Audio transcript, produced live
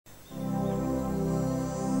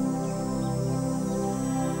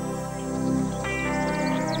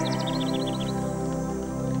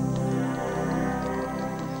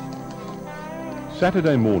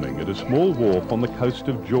Saturday morning at a small wharf on the coast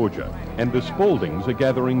of Georgia, and the Spauldings are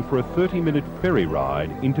gathering for a 30-minute ferry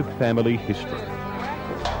ride into family history.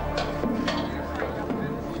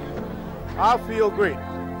 I feel great.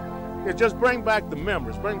 It just bring back the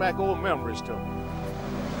memories, bring back old memories to me.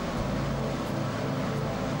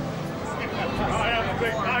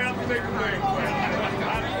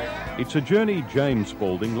 It's a journey James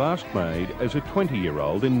Spaulding last made as a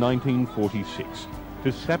 20-year-old in 1946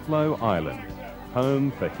 to Sapelo Island,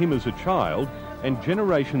 home for him as a child and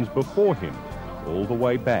generations before him, all the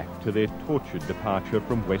way back to their tortured departure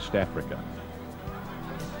from West Africa.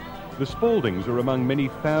 The Spauldings are among many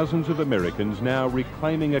thousands of Americans now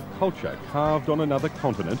reclaiming a culture carved on another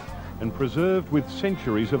continent and preserved with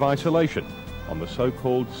centuries of isolation on the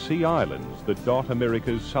so-called Sea Islands that dot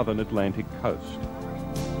America's southern Atlantic coast.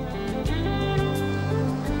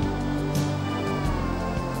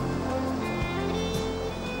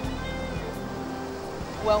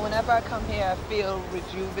 Well, whenever I come here, I feel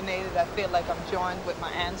rejuvenated. I feel like I'm joined with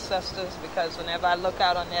my ancestors, because whenever I look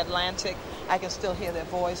out on the Atlantic, I can still hear their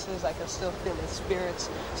voices. I can still feel their spirits.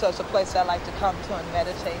 So it's a place I like to come to and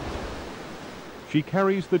meditate. She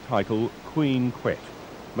carries the title Queen Quet.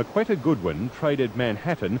 Maquetta Goodwin traded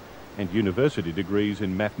Manhattan and university degrees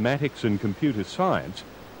in mathematics and computer science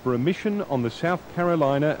for a mission on the South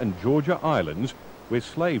Carolina and Georgia islands where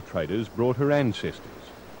slave traders brought her ancestors.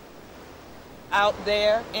 Out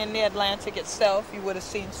there in the Atlantic itself, you would have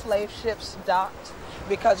seen slave ships docked,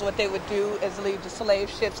 because what they would do is leave the slave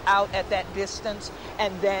ships out at that distance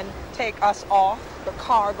and then take us off, the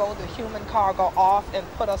cargo, the human cargo off, and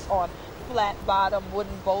put us on flat-bottom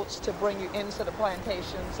wooden boats to bring you into the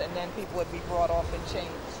plantations, and then people would be brought off in chains.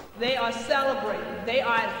 They are celebrating. They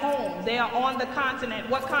are at home. They are on the continent.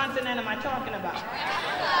 What continent am I talking about?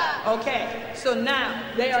 Okay, so now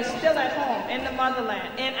they are still at home in the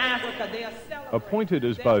motherland, in Africa. They are celebrating. Appointed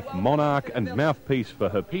as both monarch and mouthpiece for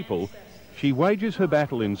her people, she wages her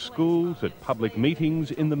battle in schools, at public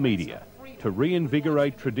meetings, in the media, to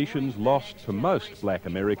reinvigorate traditions lost to most black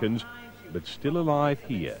Americans, but still alive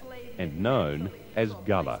here and known as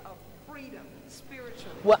Gullah.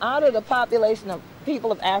 Well, out of the population of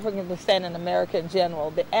people of African descent in America in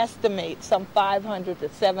general, they estimate some 500 to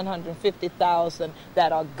 750,000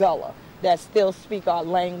 that are Gullah, that still speak our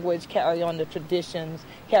language, carry on the traditions,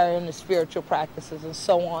 carry on the spiritual practices, and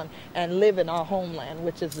so on, and live in our homeland,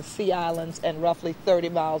 which is the Sea Islands and roughly 30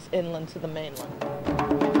 miles inland to the mainland.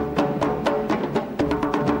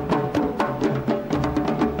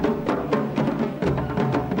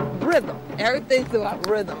 Rhythm. Everything's about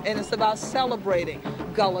rhythm, and it's about celebrating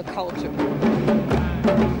Gullah culture.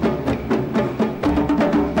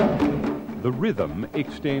 The rhythm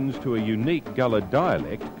extends to a unique Gullah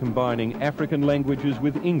dialect combining African languages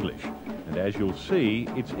with English, and as you'll see,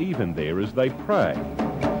 it's even there as they pray.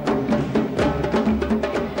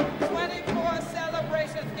 24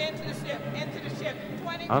 celebrations into the ship.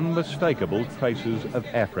 Unmistakable traces of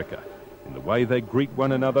Africa, in the way they greet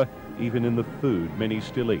one another, even in the food many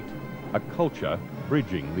still eat. A culture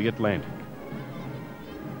bridging the Atlantic.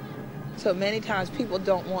 So many times people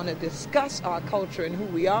don't want to discuss our culture and who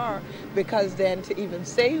we are, because then to even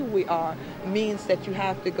say who we are means that you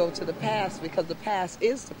have to go to the past, because the past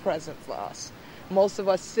is the present for us. Most of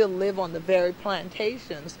us still live on the very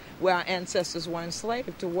plantations where our ancestors were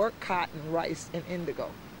enslaved to work cotton, rice, and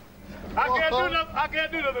indigo. I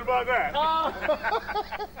can't do nothing about that.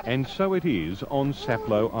 And so it is on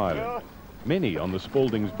Sapelo Island. Many on the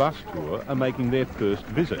Spauldings bus tour are making their first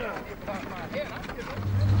visit.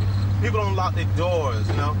 People don't lock their doors,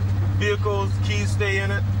 you know. Vehicles, keys stay in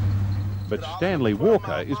it. But Stanley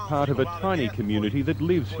Walker is part of a tiny community that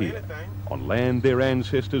lives here, on land their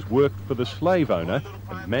ancestors worked for the slave owner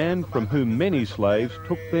and man from whom many slaves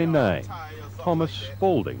took their name. Thomas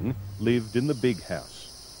Spaulding lived in the big house.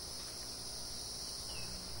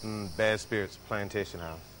 Bad Spirits Plantation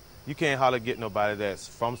House. You can't hardly get nobody that's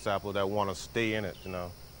from Sapelo that want to stay in it, you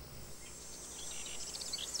know.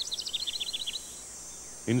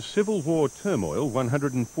 In Civil War turmoil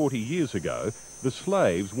 140 years ago, the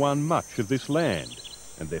slaves won much of this land,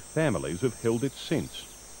 and their families have held it since.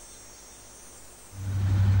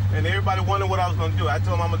 And everybody wondered what I was going to do. I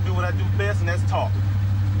told them I'm going to do what I do best, and that's talk.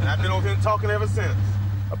 And I've been over here talking ever since.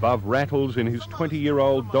 Above rattles in his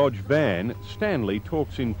 20-year-old Dodge van, Stanley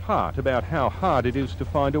talks in part about how hard it is to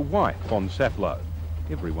find a wife on Sapelo,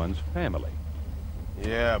 everyone's family.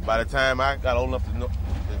 Yeah, by the time I got old enough to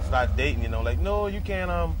start dating, you know, like, no, you can't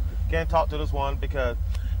talk to this one because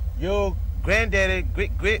your granddaddy,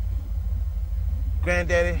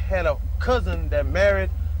 great-granddaddy had a cousin that married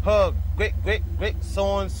her great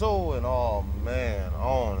so-and-so, and oh, man,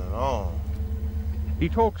 on and on. He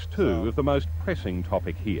talks too of the most pressing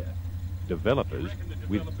topic here, developers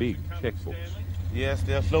with big checkbooks. Yes,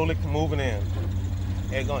 they're slowly moving in.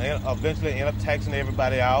 They're going to eventually end up taxing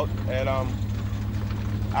everybody out. And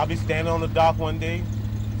I'll be standing on the dock one day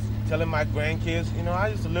telling my grandkids, you know, I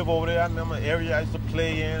used to live over there. I remember an area I used to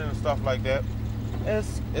play in and stuff like that.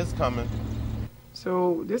 It's coming.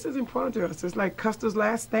 So this is important to us. It's like Custer's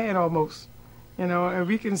last stand almost, you know, and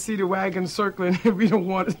we can see the wagon circling and we don't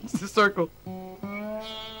want it to circle.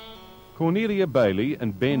 Cornelia Bailey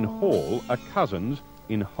and Ben Hall are cousins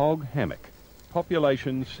in Hog Hammock,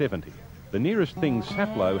 population 70, the nearest thing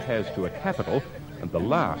Sapelo has to a capital and the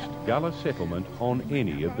last Gullah settlement on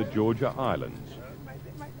any of the Georgia islands.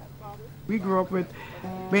 We grew up with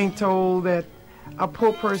being told that a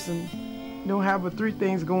poor person don't have but three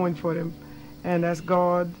things going for them, and that's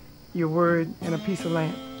God, your word, and a piece of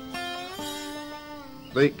land.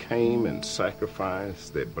 They came and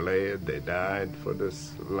sacrificed, they bled, they died for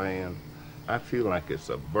this land. I feel like it's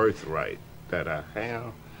a birthright that I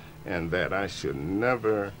have and that I should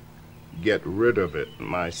never get rid of it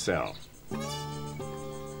myself.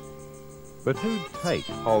 But who'd take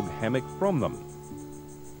Hog Hammock from them?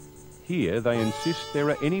 Here they insist there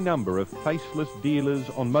are any number of faceless dealers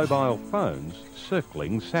on mobile phones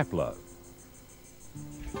circling Sapelo.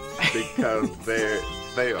 Because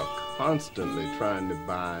they are constantly trying to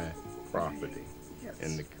buy property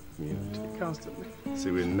in the community. Constantly.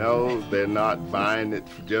 See, we know they're not buying it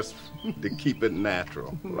just to keep it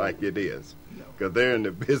natural like it is, because they're in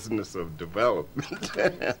the business of development.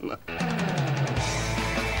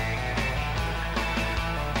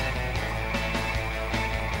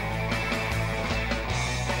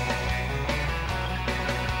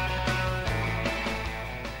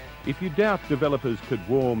 If you doubt developers could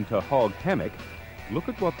warm to Hog Hammock, look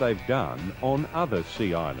at what they've done on other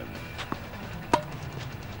sea islands.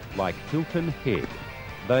 Like Hilton Head,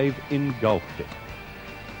 they've engulfed it.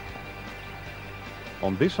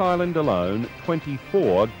 On this island alone,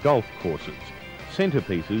 24 golf courses,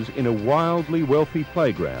 centerpieces in a wildly wealthy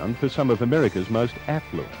playground for some of America's most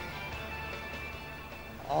affluent.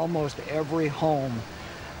 Almost every home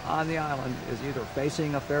on the island is either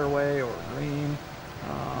facing a fairway or a green,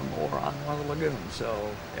 or on one of the lagoons,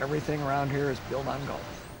 so everything around here is built on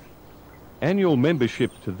golf. Annual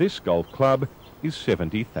membership to this golf club is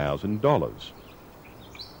 $70,000.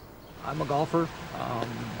 I'm a golfer.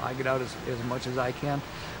 I get out as much as I can,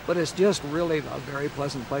 but it's just really a very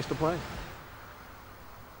pleasant place to play.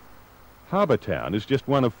 Harbour Town is just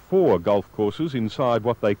one of 4 golf courses inside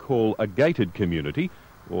what they call a gated community,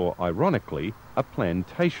 or ironically, a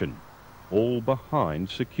plantation, all behind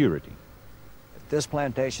security. This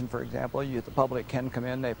plantation, for example, the public can come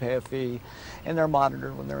in, they pay a fee, and they're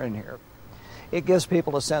monitored when they're in here. It gives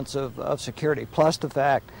people a sense of security, plus the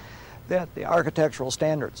fact that the architectural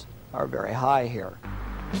standards are very high here.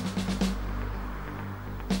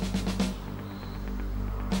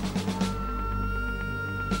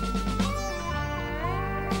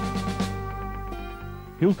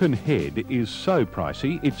 Hilton Head is so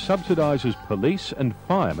pricey it subsidises police and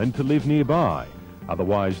firemen to live nearby.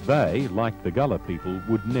 Otherwise they, like the Gullah people,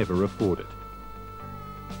 would never afford it.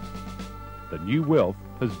 The new wealth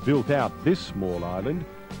has built out this small island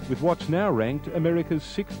with what's now ranked America's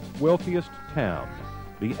 6th wealthiest town.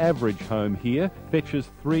 The average home here fetches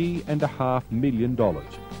 $3.5 million,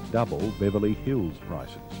 double Beverly Hills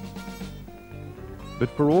prices.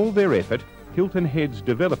 But for all their effort, Hilton Head's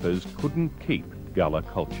developers couldn't keep Gullah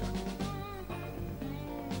culture.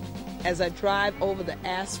 As I drive over the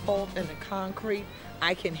asphalt and the concrete,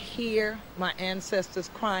 I can hear my ancestors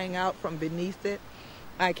crying out from beneath it.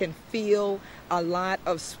 I can feel a lot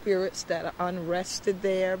of spirits that are unrested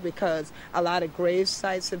there because a lot of grave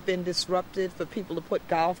sites have been disrupted for people to put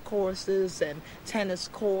golf courses and tennis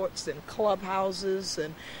courts and clubhouses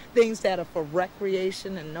and things that are for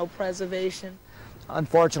recreation and no preservation.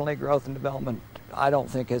 Unfortunately, growth and development, I don't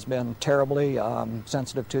think, has been terribly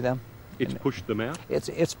sensitive to them. It's pushed them out?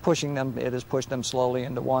 It's pushing them. It has pushed them slowly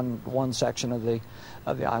into one section of the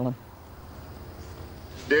island.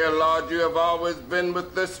 Dear Lord, you have always been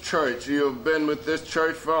with this church. You have been with this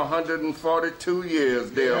church for 142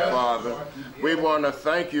 years, dear Father. We want to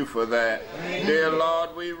thank you for that. Dear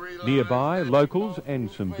Lord, we realize... Nearby, locals and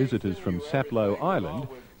some visitors from Sapelo Island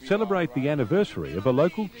celebrate the anniversary of a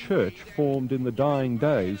local church formed in the dying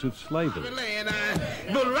days of slavery.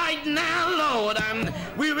 But right now, Lord,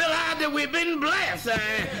 we realize that we've been blessed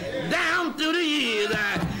down through the years.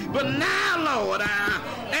 But now, Lord,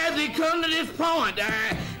 as we come to this point,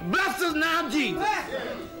 bless us now, Jesus.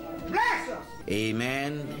 Bless us.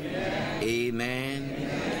 Amen, amen,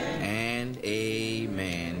 and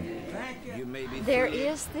amen. may be There free.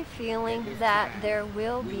 is the feeling that there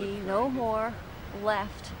will be no more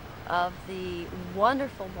left of the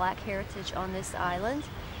wonderful black heritage on this island,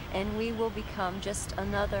 and we will become just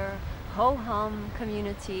another ho-hum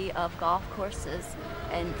community of golf courses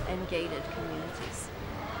and gated communities,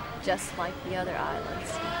 just like the other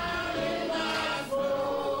islands.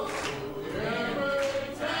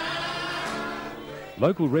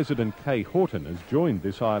 Local resident Kay Horton has joined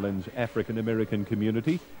this island's African American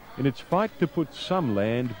community in its fight to put some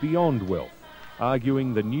land beyond wealth,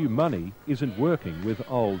 arguing the new money isn't working with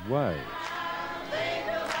old ways.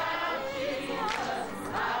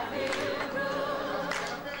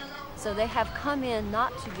 So they have come in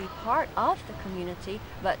not to be part of the community,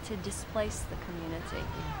 but to displace the community.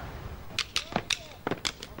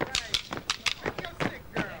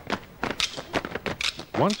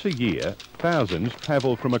 Once a year, thousands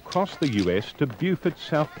travel from across the US to Beaufort,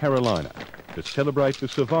 South Carolina, to celebrate the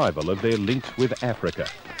survival of their links with Africa.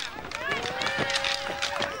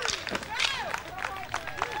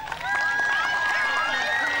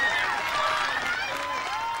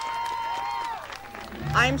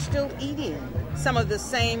 I'm still eating some of the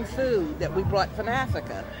same food that we brought from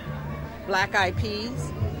Africa. Black-eyed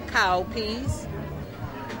peas, cow peas.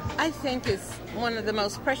 I think it's one of the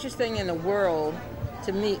most precious things in the world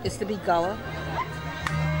to me is to be Gullah.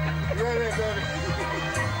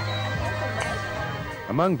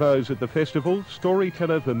 Among those at the festival,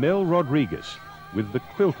 storyteller Vermel Rodriguez with the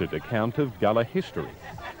quilted account of Gullah history.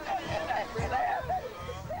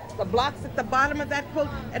 The blocks at the bottom of that quilt,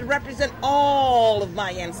 it represent all of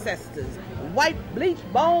my ancestors. White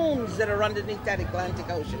bleached bones that are underneath that Atlantic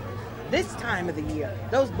Ocean. This time of the year,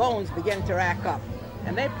 those bones begin to rack up.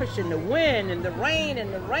 And they're pushing the wind and the rain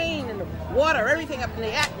and the water, everything up in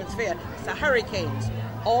the atmosphere. It's the hurricanes.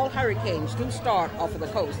 All hurricanes do start off of the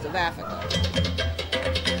coast of Africa.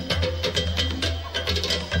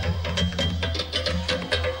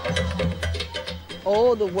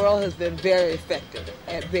 Oh, the world has been very effective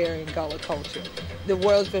at burying Gullah culture. The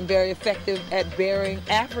world's been very effective at burying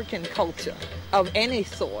African culture of any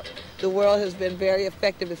sort. The world has been very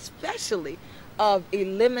effective, especially of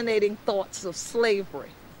eliminating thoughts of slavery.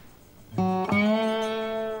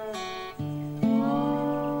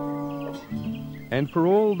 And for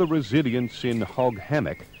all the resilience in Hog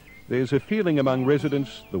Hammock, there's a feeling among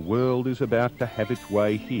residents the world is about to have its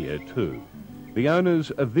way here too. The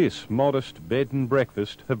owners of this modest bed and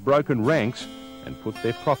breakfast have broken ranks and put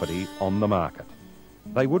their property on the market.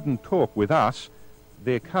 They wouldn't talk with us.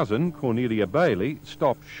 Their cousin, Cornelia Bailey,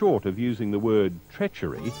 stopped short of using the word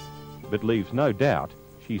treachery, but leaves no doubt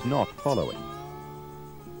she's not following.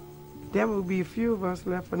 There will be a few of us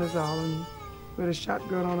left on this island with a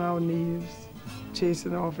shotgun on our knees,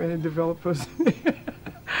 chasing off any developers.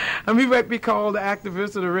 I mean, we might be called the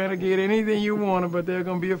activist or the renegade, anything you want, but there are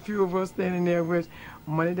going to be a few of us standing there which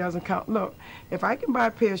money doesn't count. Look, if I can buy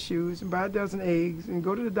a pair of shoes and buy a dozen eggs and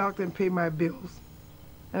go to the doctor and pay my bills,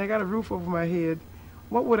 and I got a roof over my head,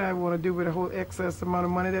 what would I want to do with a whole excess amount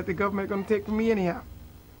of money that the government is going to take from me anyhow?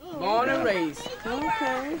 Born and raised.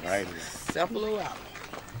 Okay. Right. Sapelo out.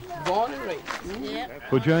 Born and raised. Yep.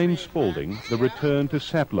 For James Spaulding, the return to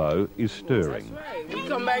Sapelo is stirring. We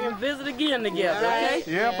come back and visit again together, okay?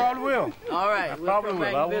 Yeah, probably will. All right. Probably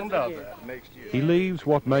will. I won't doubt that next year. He leaves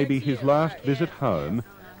what may be his last visit home,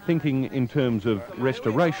 thinking in terms of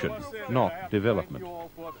restoration, not development.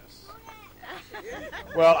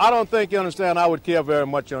 Well, I don't think, you understand, I would care very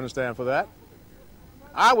much, you understand, for that.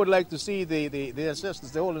 I would like to see the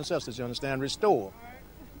ancestors, the old ancestors, you understand, restore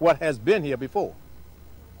what has been here before.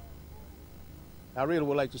 I really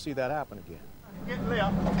would like to see that happen again.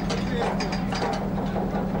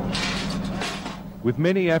 With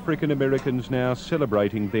many African Americans now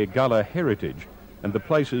celebrating their Gullah heritage and the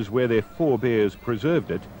places where their forebears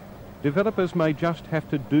preserved it, developers may just have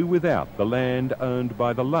to do without the land owned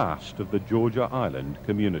by the last of the Georgia Island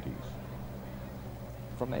communities.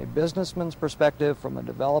 From a businessman's perspective, from a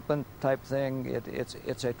development type thing,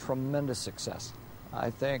 it's a tremendous success. I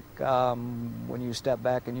think when you step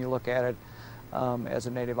back and you look at it as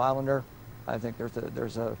a native islander, I think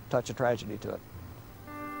there's a touch of tragedy to it.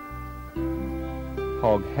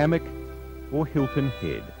 Hog Hammock or Hilton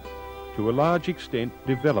Head. To a large extent,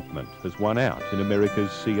 development has won out in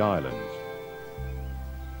America's sea islands.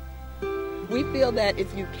 We feel that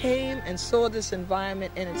if you came and saw this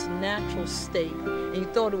environment in its natural state and you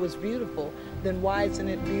thought it was beautiful, then why isn't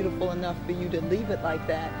it beautiful enough for you to leave it like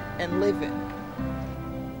that and live in?